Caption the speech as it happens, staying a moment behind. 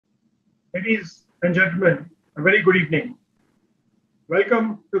Ladies and gentlemen, a very good evening.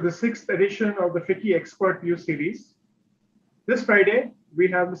 Welcome to the sixth edition of the FICCI Expert View series. This Friday, we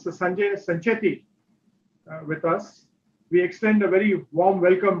have Mr. Sanjay Sancheti with us. We extend a very warm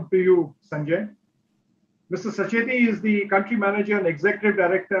welcome to you, Sanjay. Mr. Sancheti is the country manager and executive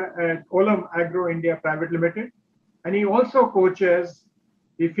director at Olam Agro India Private Limited, and he also co-chairs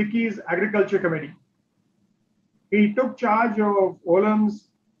the FICCI's Agriculture Committee. He took charge of Olam's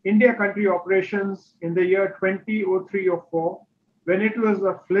India country operations in the year 2003-04, when it was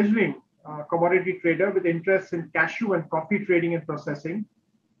a fledgling commodity trader with interests in cashew and coffee trading and processing,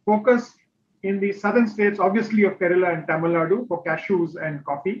 focused in the southern states, obviously of Kerala and Tamil Nadu, for cashews and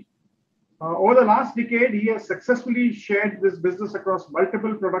coffee. Over the last decade, he has successfully shared this business across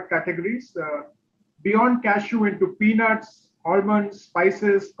multiple product categories, beyond cashew into peanuts, almonds,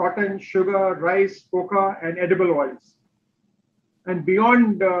 spices, cotton, sugar, rice, cocoa, and edible oils. And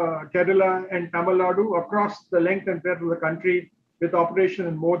beyond Kerala and Tamil Nadu, across the length and breadth of the country, with operation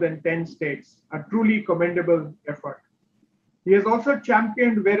in more than 10 states, a truly commendable effort. He has also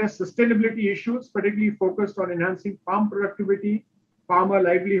championed various sustainability issues, particularly focused on enhancing farm productivity, farmer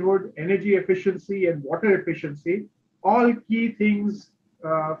livelihood, energy efficiency, and water efficiency, all key things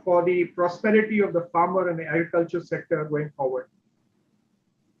for the prosperity of the farmer and the agriculture sector going forward.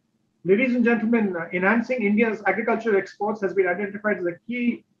 Ladies and gentlemen, enhancing India's agricultural exports has been identified as a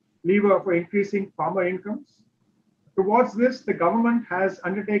key lever for increasing farmer incomes. Towards this, the government has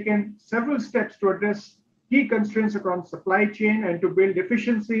undertaken several steps to address key constraints around supply chain and to build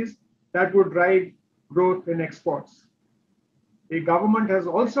efficiencies that would drive growth in exports. The government has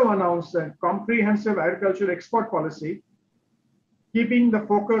also announced a comprehensive agricultural export policy, keeping the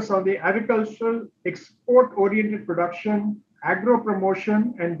focus on the agricultural export-oriented production,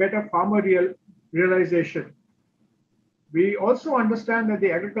 agro-promotion, and better farmer realization. We also understand that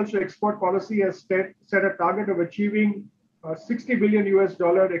the agriculture export policy has set a target of achieving $60 billion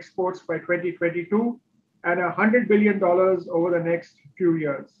exports by 2022 and $100 billion over the next few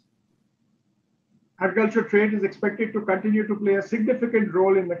years. Agriculture trade is expected to continue to play a significant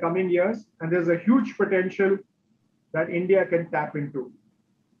role in the coming years, and there's a huge potential that India can tap into.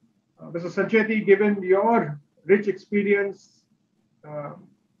 Mr. Sancheti, given your rich experience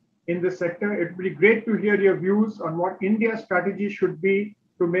in this sector, it would be great to hear your views on what India's strategy should be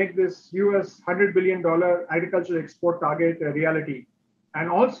to make this US $100 billion agricultural export target a reality,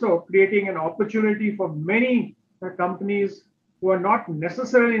 and also creating an opportunity for many companies who are not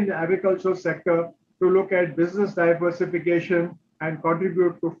necessarily in the agricultural sector to look at business diversification and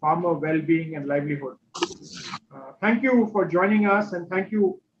contribute to farmer well-being and livelihood. Thank you for joining us, and thank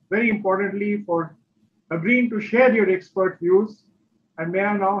you very importantly for agreeing to share your expert views. And may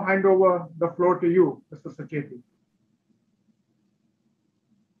I now hand over the floor to you, Mr. Sancheti.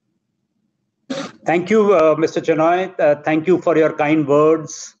 Thank you, Mr. Chenoy. Thank you for your kind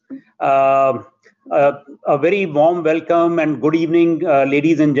words. A very warm welcome and good evening,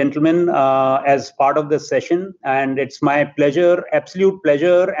 ladies and gentlemen, as part of this session. And it's my pleasure, absolute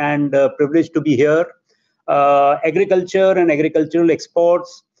pleasure and privilege to be here. Agriculture and agricultural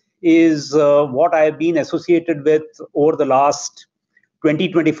exports is what I've been associated with over the last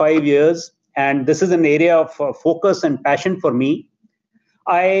 20-25 years, and this is an area of focus and passion for me.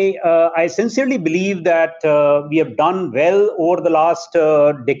 I sincerely believe that we have done well over the last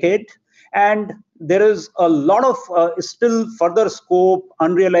decade, and there is a lot of still further scope,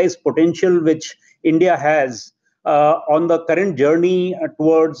 unrealized potential which India has on the current journey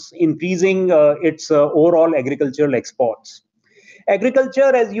towards increasing its overall agricultural exports.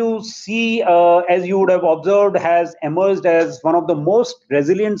 Agriculture, as you see, as you would have observed, has emerged as one of the most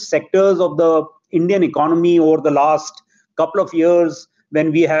resilient sectors of the Indian economy over the last couple of years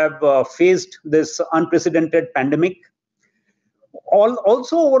when we have faced this unprecedented pandemic.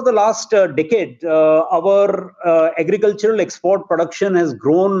 Also, over the last decade, our agricultural export production has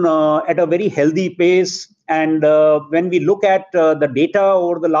grown at a very healthy pace. And when we look at the data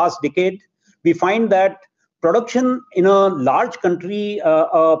over the last decade, we find that production in a large country,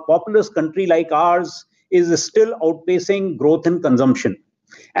 a populous country like ours, is still outpacing growth in consumption.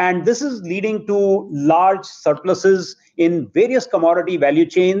 And this is leading to large surpluses in various commodity value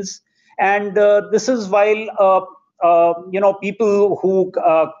chains. And this is while people who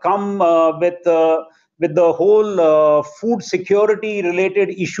come with the whole food security related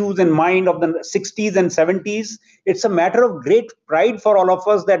issues in mind of the 60s and 70s, it's a matter of great pride for all of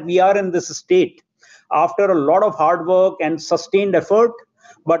us that we are in this state after a lot of hard work and sustained effort.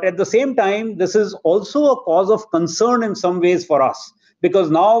 But at the same time, this is also a cause of concern in some ways for us,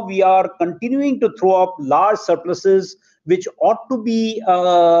 because now we are continuing to throw up large surpluses which ought to be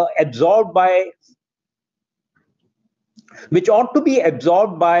absorbed by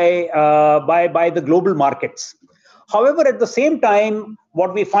the global markets. However, at the same time,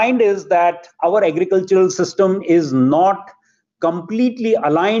 what we find is that our agricultural system is not completely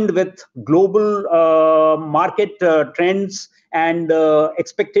aligned with global market trends and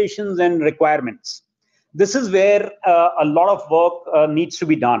expectations and requirements. This is where a lot of work needs to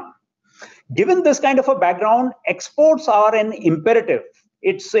be done. Given this kind of a background, exports are an imperative.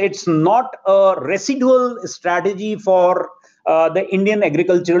 It's not a residual strategy for the Indian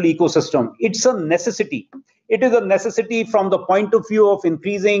agricultural ecosystem. It's a necessity. It is a necessity from the point of view of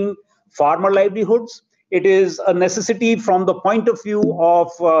increasing farmer livelihoods. It is a necessity from the point of view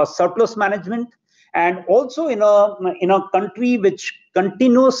of surplus management, and also in a country which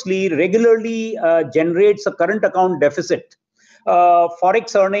continuously, regularly generates a current account deficit.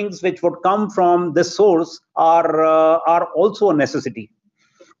 Forex earnings which would come from this source are also a necessity.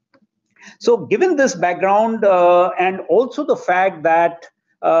 So given this background and also the fact that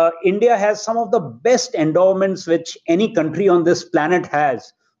India has some of the best endowments which any country on this planet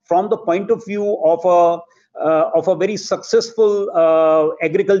has, from the point of view of a very successful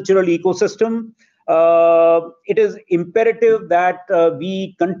agricultural ecosystem, it is imperative that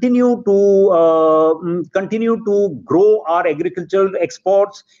we continue to grow our agricultural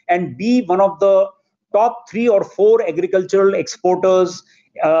exports and be one of the top 3 or 4 agricultural exporters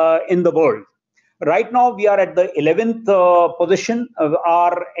in the world. Right now, we are at the 11th position.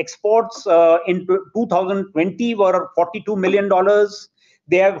 Our exports in 2020 were $42 million.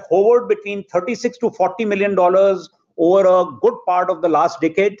 They have hovered between $36 to $40 million over a good part of the last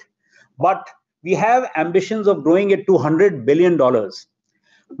decade. But we have ambitions of growing it to $100 billion.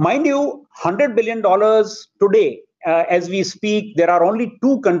 Mind you, $100 billion today, as we speak, there are only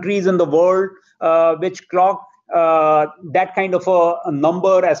 2 countries in the world which clock that kind of a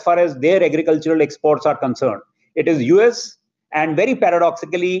number as far as their agricultural exports are concerned. It is US and, very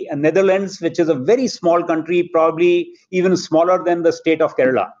paradoxically, Netherlands, which is a very small country, probably even smaller than the state of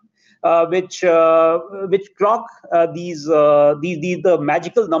Kerala, which clock the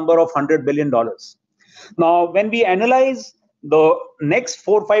magical number of $100 billion. Now, when we analyze the next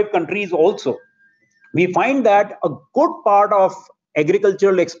 4 or 5 countries also, we find that a good part of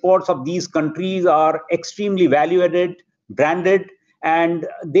agricultural exports of these countries are extremely value-added, branded, and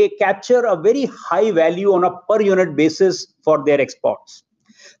they capture a very high value on a per unit basis for their exports.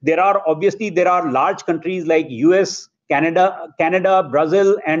 There are large countries like US, Canada,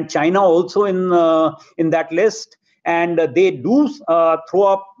 Brazil, and China also in that list, and they do throw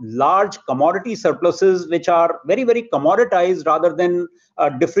up large commodity surpluses which are very, very commoditized rather than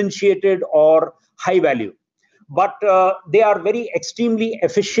differentiated or high value. But they are very extremely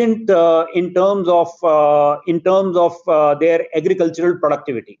efficient in terms of their agricultural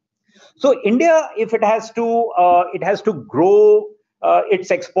productivity. So India, if it has to grow its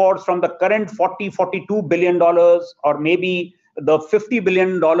exports from the current $42 billion or maybe the $50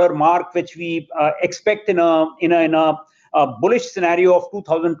 billion mark, which we expect in a bullish scenario of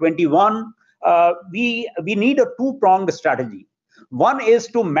 2021, we need a 2-pronged strategy. One is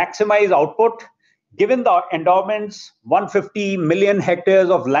to maximize output. Given the endowments, 150 million hectares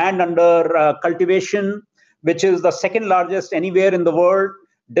of land under cultivation, which is the second largest anywhere in the world,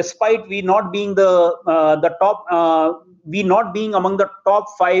 despite we not being among the top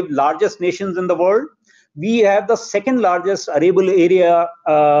 5 largest nations in the world, we have the second largest arable area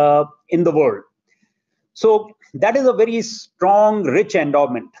in the world. So that is a very strong, rich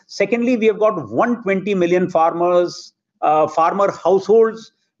endowment. Secondly, we have got 120 million farmer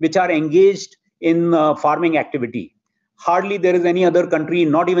households which are engaged in farming activity. Hardly there is any other country,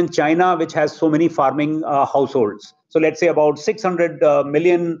 not even China, which has so many farming households. So let's say about 600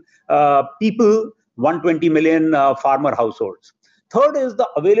 million people, 120 million farmer households. Third is the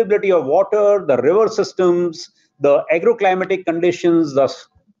availability of water, the river systems, the agroclimatic conditions, the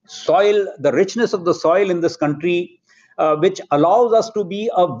soil, the richness of the soil in this country, which allows us to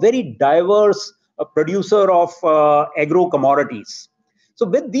be a very diverse producer of agro commodities. So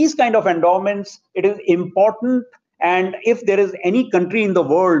with these kind of endowments, it is important, and if there is any country in the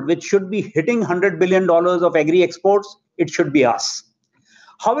world which should be hitting $100 billion of agri exports, it should be us.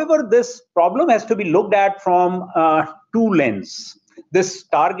 However, this problem has to be looked at from 2 lenses. This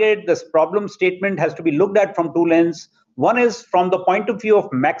problem statement has to be looked at from 2 lenses. One is from the point of view of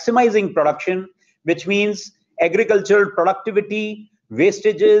maximizing production, which means agricultural productivity,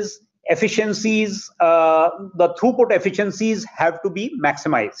 wastages, efficiencies, the throughput efficiencies have to be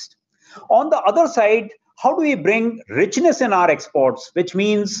maximized. On the other side, how do we bring richness in our exports, which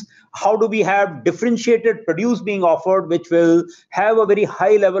means how do we have differentiated produce being offered, which will have a very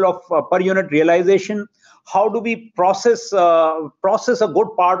high level of per unit realization? How do we process a good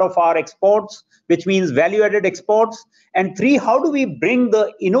part of our exports, which means value-added exports? And three, how do we bring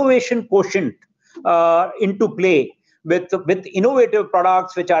the innovation quotient into play with innovative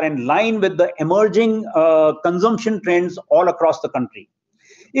products which are in line with the emerging consumption trends all across the country?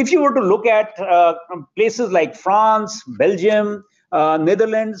 If you were to look at places like France, Belgium,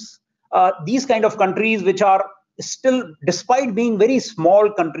 Netherlands, these kind of countries which are still, despite being very small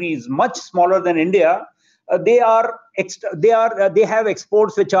countries, much smaller than India, they have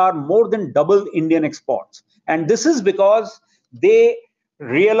exports which are more than double Indian exports. And this is because they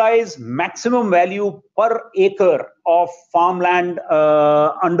realize maximum value per acre of farmland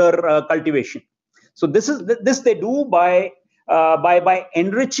under cultivation. So this they do by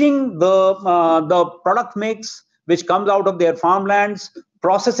enriching the product mix which comes out of their farmlands,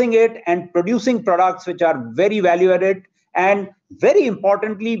 processing it and producing products which are very value added, and very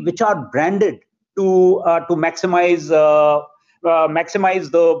importantly, which are branded to maximize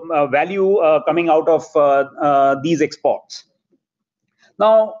the value coming out of these exports.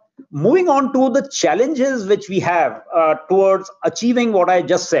 Now, moving on to the challenges which we have towards achieving what I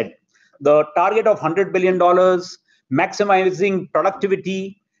just said, the target of $100 billion, maximizing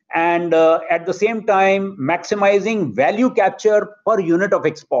productivity, and at the same time, maximizing value capture per unit of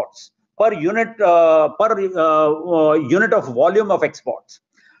exports, per unit of volume of exports.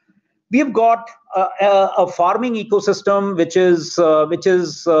 We've got a farming ecosystem which is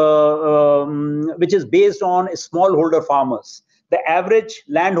based on smallholder farmers. The average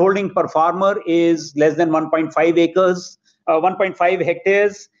land holding per farmer is less than 1.5 acres, 1.5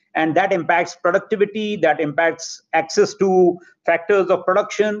 hectares, and that impacts productivity, that impacts access to factors of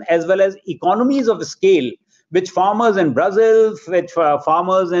production, as well as economies of scale, which farmers in Brazil, which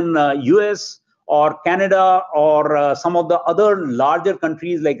farmers in US or Canada or some of the other larger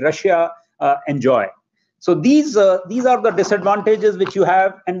countries like Russia enjoy. So these are the disadvantages which you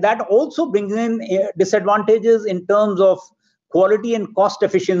have, and that also brings in disadvantages in terms of quality and cost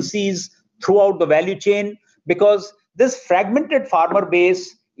efficiencies throughout the value chain, because this fragmented farmer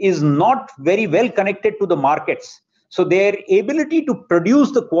base is not very well connected to the markets. So their ability to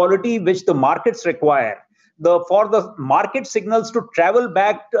produce the quality which the markets require, for the market signals to travel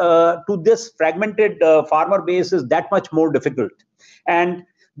back to this fragmented farmer base is that much more difficult. And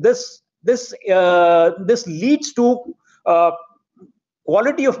this leads to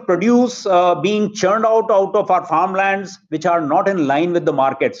quality of produce being churned out of our farmlands, which are not in line with the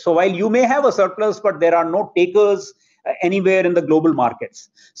market. So while you may have a surplus, but there are no takers anywhere in the global markets.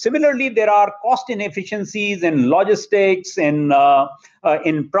 Similarly, there are cost inefficiencies in logistics, in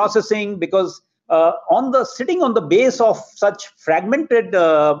processing, because sitting on the base of such fragmented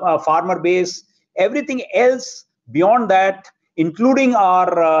farmer base, everything else beyond that, including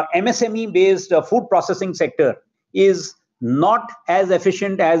our MSME-based food processing sector, is not as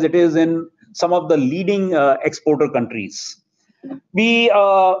efficient as it is in some of the leading exporter countries. We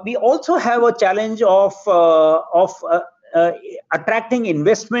also have a challenge of attracting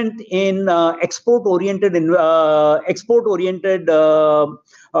investment in export-oriented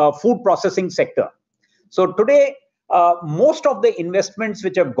food processing sector. So today, most of the investments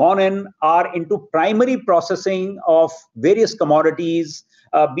which have gone in are into primary processing of various commodities,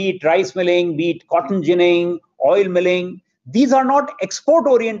 be it rice milling, be it cotton ginning, oil milling. These are not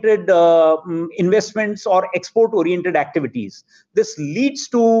export-oriented investments or export-oriented activities. This leads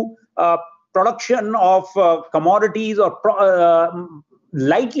to production of commodities or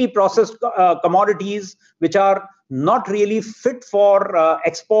lightly processed commodities which are not really fit for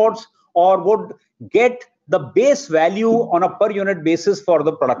exports or would get the base value on a per unit basis for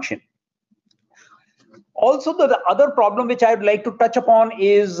the production. Also, the other problem which I would like to touch upon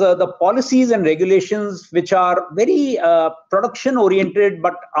is the policies and regulations which are very production-oriented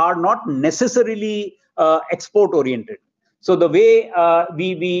but are not necessarily export-oriented. So the way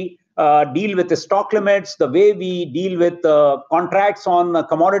we deal with the stock limits, the way we deal with contracts on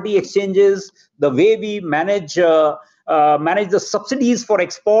commodity exchanges, the way we manage the subsidies for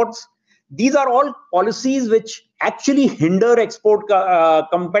exports, these are all policies which actually hinder export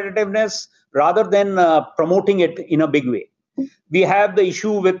competitiveness rather than promoting it in a big way. We have the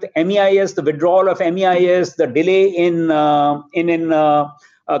issue with MEIS, the withdrawal of MEIS, the delay in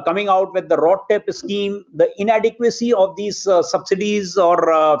coming out with the RODTEP scheme, the inadequacy of these subsidies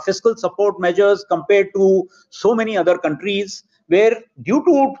or fiscal support measures compared to so many other countries, where due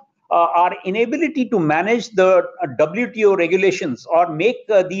to our inability to manage the WTO regulations or make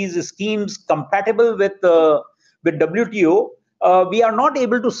these schemes compatible with WTO, we are not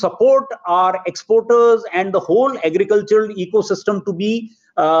able to support our exporters and the whole agricultural ecosystem to be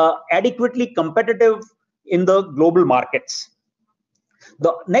adequately competitive in the global markets.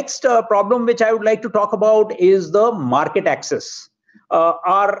 The next problem which I would like to talk about is the market access.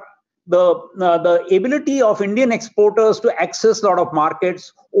 The ability of Indian exporters to access a lot of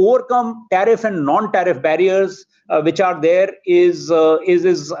markets, overcome tariff and non-tariff barriers which are there is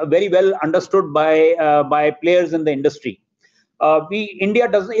very well understood by players in the industry. India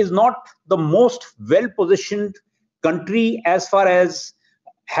is not the most well-positioned country as far as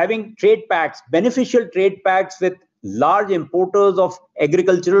having trade pacts, beneficial trade pacts with large importers of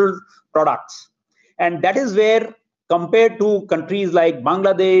agricultural products. And that is where, compared to countries like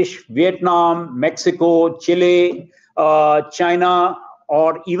Bangladesh, Vietnam, Mexico, Chile, China,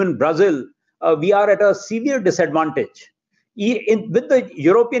 or even Brazil, we are at a severe disadvantage. With the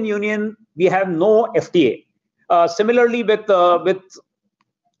European Union, we have no FTA. Similarly, with the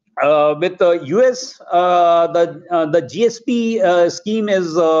US, the GSP scheme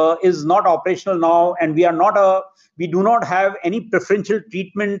is not operational now, and we do not have any preferential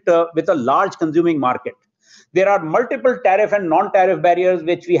treatment with a large consuming market. There are multiple tariff and non-tariff barriers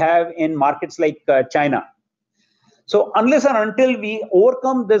which we have in markets like China. So unless and until we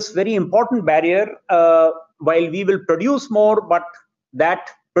overcome this very important barrier, while we will produce more, but that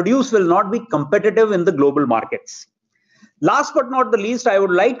produce will not be competitive in the global markets. Last but not the least, I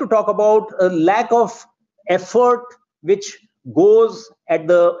would like to talk about a lack of effort which goes at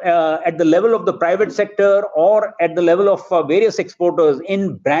the level of the private sector or at the level of various exporters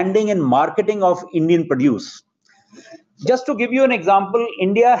in branding and marketing of Indian produce. Just to give you an example,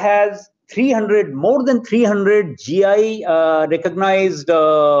 India has more than 300 GI recognized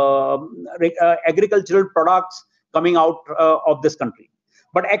agricultural products coming out of this country.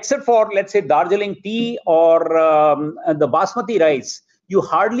 But except for, let's say, Darjeeling tea or the basmati rice, you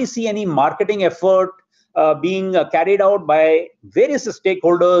hardly see any marketing effort being carried out by various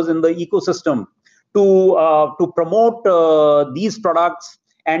stakeholders in the ecosystem to promote these products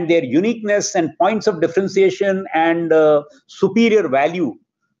and their uniqueness and points of differentiation and superior value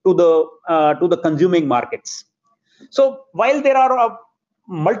to the consuming markets. So while there are a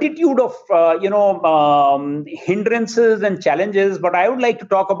multitude of hindrances and challenges, but I would like to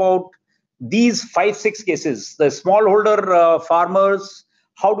talk about these 5-6 cases. The smallholder farmers,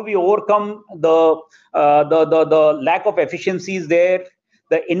 how do we overcome the lack of efficiencies there?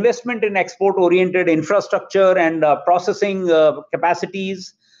 The investment in export-oriented infrastructure and processing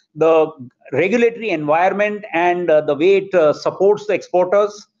capacities, the regulatory environment and the way it supports the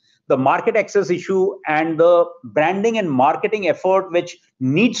exporters, the market access issue, and the branding and marketing effort which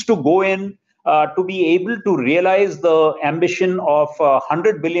needs to go in to be able to realize the ambition of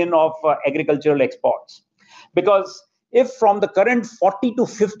 100 billion of agricultural exports. Because if from the current 40 to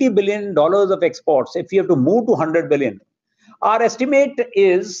 50 billion dollars of exports, if we have to move to 100 billion, our estimate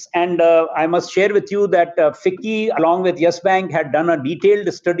is, and I must share with you that FICCI along with Yes Bank had done a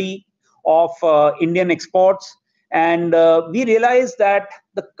detailed study of Indian exports, and we realized that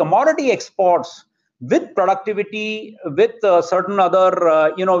the commodity exports with productivity, with certain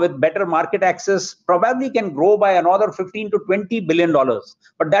other, with better market access, probably can grow by another 15 to 20 billion dollars.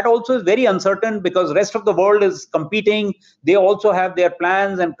 But that also is very uncertain because the rest of the world is competing. They also have their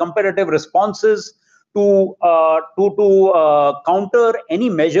plans and competitive responses to counter any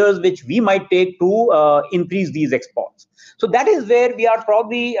measures which we might take to increase these exports. So that is where we are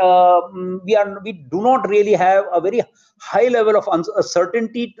probably we do not really have a very high level of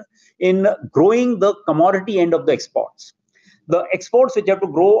uncertainty in growing the commodity end of the exports. The exports which have to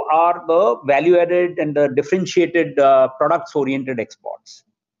grow are the value-added and the differentiated products-oriented exports.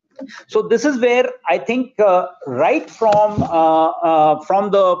 So this is where I think right from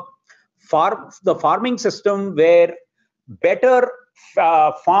the farming system, where better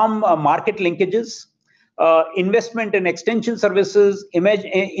farm market linkages, investment in extension services,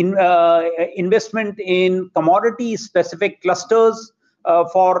 investment in commodity-specific clusters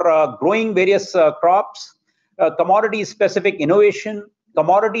for growing various crops, commodity-specific innovation,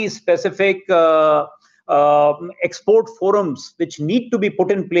 commodity-specific export forums, which need to be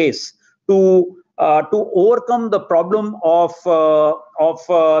put in place to overcome the problem of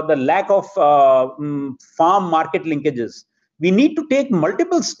the lack of farm market linkages. We need to take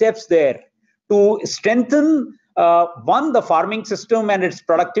multiple steps there to strengthen, one, the farming system and its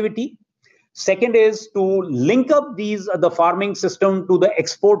productivity. Second is to link up the farming system to the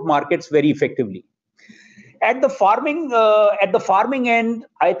export markets very effectively. At the farming end,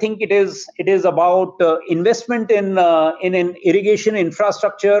 I think it is about investment in an irrigation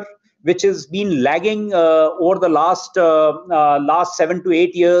infrastructure, which has been lagging over the last 7 to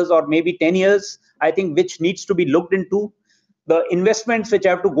 8 years or maybe 10 years. I think which needs to be looked into. The investments which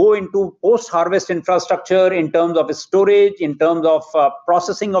have to go into post-harvest infrastructure in terms of storage, in terms of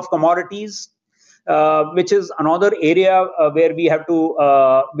processing of commodities, which is another area where we have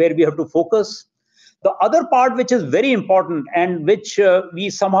to focus. The other part which is very important and which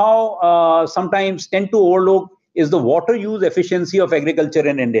we sometimes tend to overlook is the water use efficiency of agriculture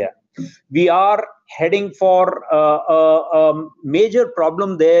in India. We are heading for a major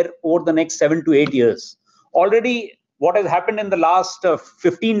problem there over the next 7 to 8 years. Already, what has happened in the last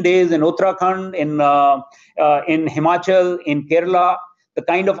 15 days in Uttarakhand, in Himachal, in Kerala, the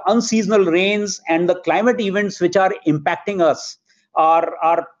kind of unseasonal rains and the climate events which are impacting us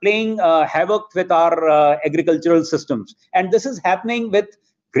are playing havoc with our agricultural systems. And this is happening with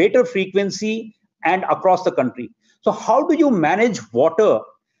greater frequency and across the country. So how do you manage water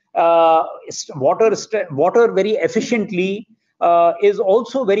very efficiently is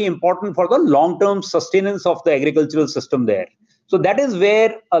also very important for the long-term sustenance of the agricultural system there. So that is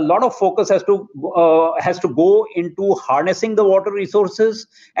where a lot of focus has to go into harnessing the water resources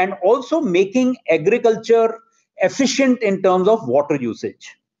and also making agriculture efficient in terms of water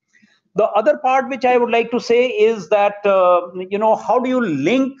usage. The other part which I would like to say is that how do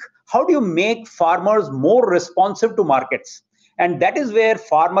you make farmers more responsive to markets? And that is where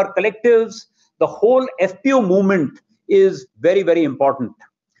farmer collectives, the whole FPO movement is very, very important.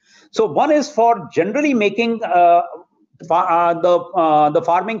 So one is for generally making the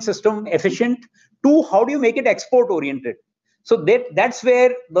farming system efficient. Two, how do you make it export oriented? So that's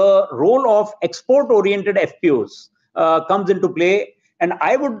where the role of export oriented FPOs comes into play. And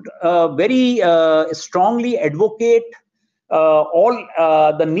I would very strongly advocate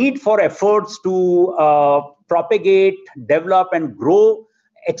the need for efforts to propagate, develop, and grow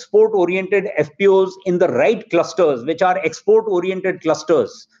export-oriented FPOs in the right clusters, which are export-oriented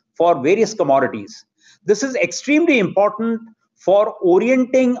clusters for various commodities. This is extremely important for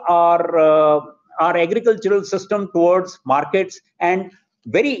orienting our agricultural system towards markets and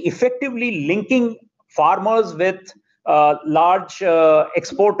very effectively linking farmers with large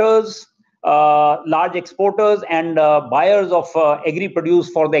exporters and buyers of agri-produce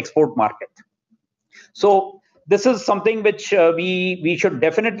for the export market. So this is something which we should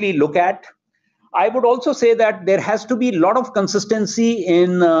definitely look at. I would also say that there has to be a lot of consistency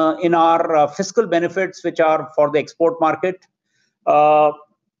in our fiscal benefits which are for the export market.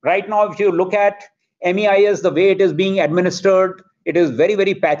 Right now, if you look at MEIS, the way it is being administered, it is very,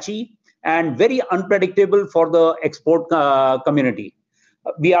 very patchy and very unpredictable for the export community.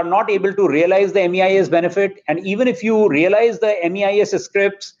 We are not able to realize the MEIS benefit. And even if you realize the MEIS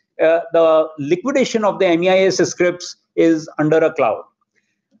scripts, the liquidation of the MEIS scripts is under a cloud.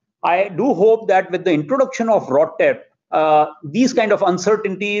 I do hope that with the introduction of RODTEP, these kind of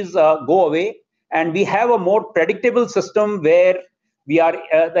uncertainties go away, and we have a more predictable system where we are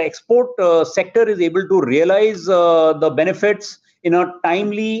the export sector is able to realize the benefits in a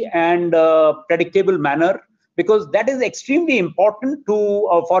timely and predictable manner, because that is extremely important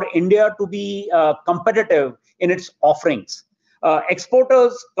for India to be competitive in its offerings.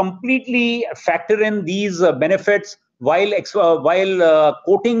 Exporters completely factor in these benefits while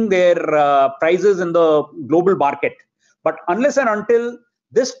quoting their prices in the global market. But unless and until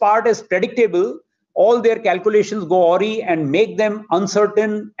this part is predictable, all their calculations go awry and make them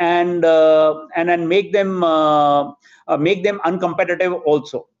uncertain and make them uncompetitive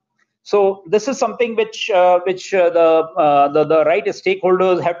also. So this is something which the right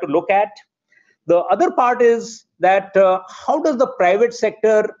stakeholders have to look at. The other part is that how does the private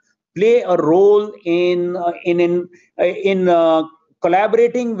sector play a role in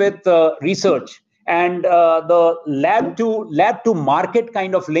collaborating with research and the lab to market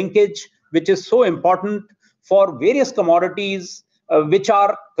kind of linkage, which is so important for various commodities which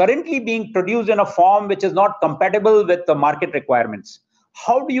are currently being produced in a form which is not compatible with the market requirements.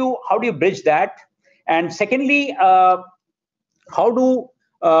 How do you bridge that? And secondly, how do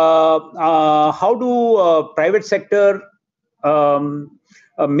private sector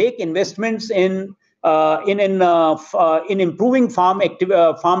make investments in improving farm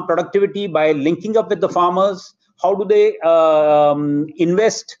productivity by linking up with the farmers? How do they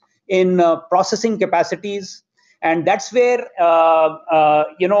invest in processing capacities? And that's where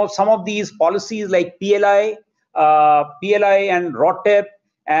some of these policies like PLI and RODTEP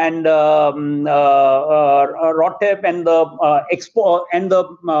and RODTEP and the export and the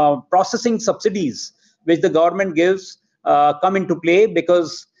processing subsidies which the government gives come into play,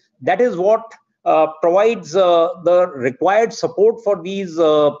 because that is what provides the required support for these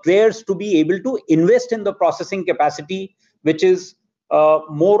players to be able to invest in the processing capacity, which is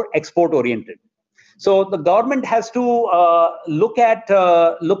more export oriented. So the government has to look at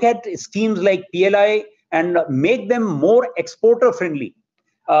schemes like PLI and make them more exporter friendly,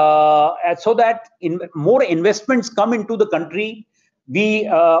 so that more investments come into the country. We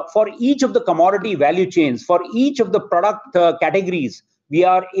for each of the commodity value chains, for each of the product categories, we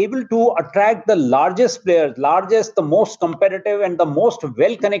are able to attract the largest players, the most competitive and the most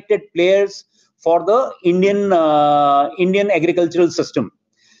well-connected players for the Indian agricultural system.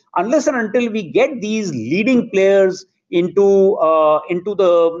 Unless and until we get these leading players into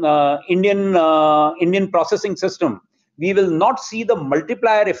the Indian processing system, we will not see the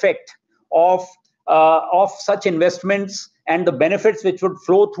multiplier effect of such investments and the benefits which would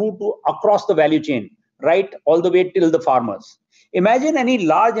flow through to across the value chain, right, all the way till the farmers. Imagine any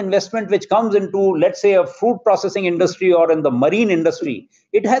large investment which comes into, let's say, a fruit processing industry or in the marine industry.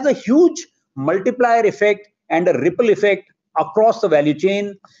 It has a huge multiplier effect and a ripple effect across the value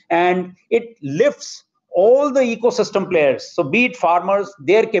chain, and it lifts all the ecosystem players. So be it farmers,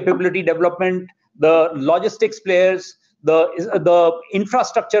 their capability development, the logistics players, the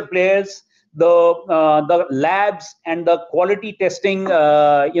infrastructure players, the labs and the quality testing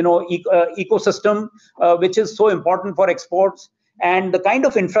ecosystem, which is so important for exports, and the kind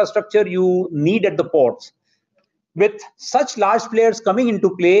of infrastructure you need at the ports. With such large players coming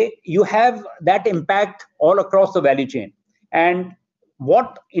into play, you have that impact all across the value chain. And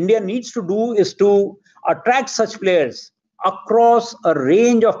what India needs to do is to attract such players across a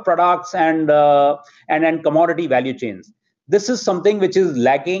range of products and commodity value chains. This is something which is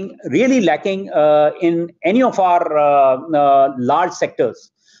really lacking in any of our large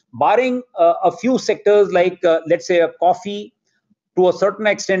sectors, barring a few sectors like, let's say, coffee, to a certain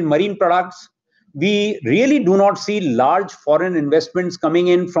extent, marine products. We really do not see large foreign investments coming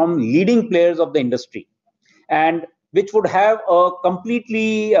in from leading players of the industry, and which would have a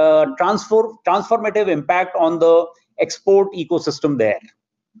completely transformative impact on the export ecosystem there.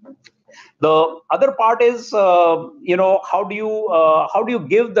 The other part is, how do you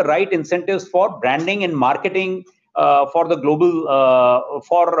give the right incentives for branding and marketing for the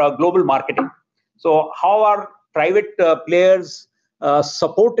global marketing? So how are private players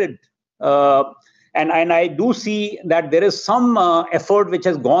supported? And I do see that there is some effort which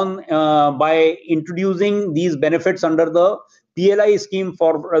has gone by introducing these benefits under the PLI scheme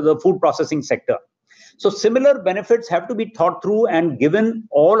for the food processing sector. So similar benefits have to be thought through and given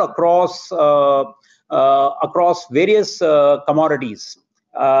all across various commodities,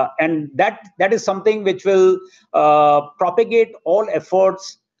 and that is something which will propagate all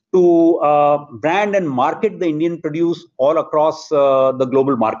efforts to brand and market the Indian produce all across the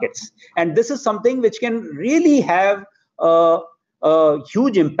global markets. And this is something which can really have a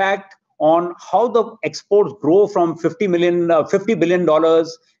huge impact on how the exports grow from $50 billion,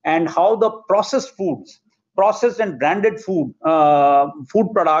 and how the processed and branded food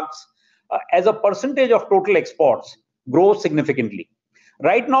products as a percentage of total exports grow significantly.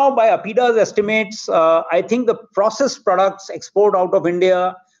 Right now, by APIDA's estimates, I think the processed products export out of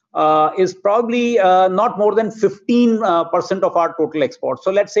India is probably not more than 15% of our total exports. So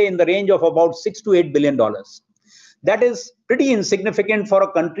let's say in the range of about $6 to $8 billion. That is pretty insignificant for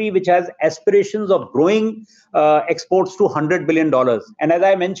a country which has aspirations of growing exports to $100 billion. And as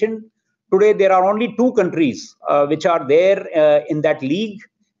I mentioned, today there are only two countries which are there in that league,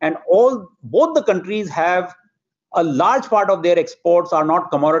 and both the countries have a large part of their exports are not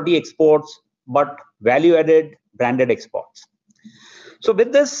commodity exports, but value-added branded exports. So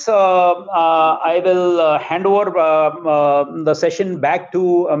with this, I will hand over the session back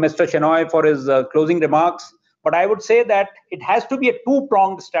to Mr. Shenoy for his closing remarks. But I would say that it has to be a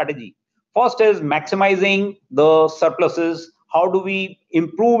two-pronged strategy. First is maximizing the surpluses. How do we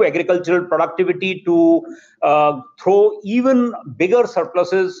improve agricultural productivity to throw even bigger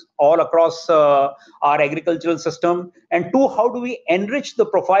surpluses all across our agricultural system? And two, how do we enrich the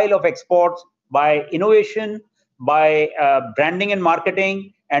profile of exports by innovation, by branding and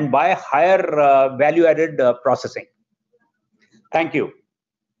marketing, and by higher value-added processing? Thank you.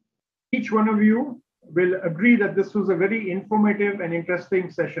 Each one of you will agree that this was a very informative and interesting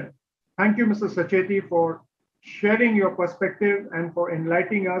session. Thank you, Mr. Sancheti, for sharing your perspective and for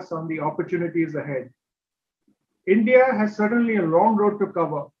enlightening us on the opportunities ahead. India has certainly a long road to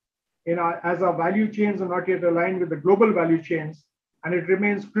cover as our value chains are not yet aligned with the global value chains, and it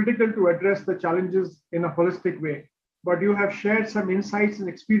remains critical to address the challenges in a holistic way. but you have shared some insights and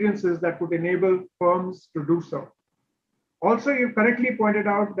experiences that would enable firms to do so. Also, you correctly pointed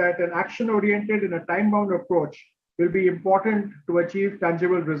out that an action-oriented and a time-bound approach will be important to achieve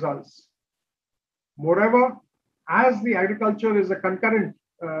tangible results. Moreover, as the agriculture is a concurrent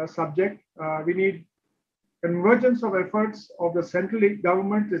subject, we need convergence of efforts of the central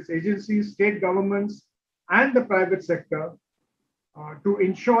government, its agencies, state governments, and the private sector to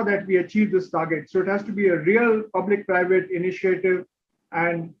ensure that we achieve this target. So it has to be a real public-private initiative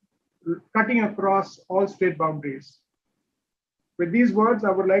and cutting across all state boundaries. With these words,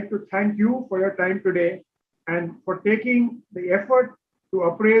 I would like to thank you for your time today and for taking the effort to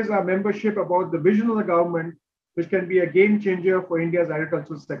appraise our membership about the vision of the government, which can be a game changer for India's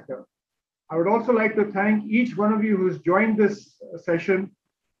agricultural sector. I would also like to thank each one of you who's joined this session,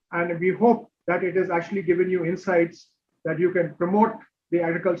 and we hope that it has actually given you insights that you can promote the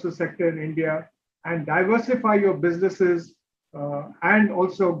agricultural sector in India and diversify your businesses and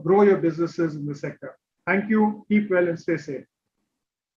also grow your businesses in the sector. Thank you, keep well and stay safe.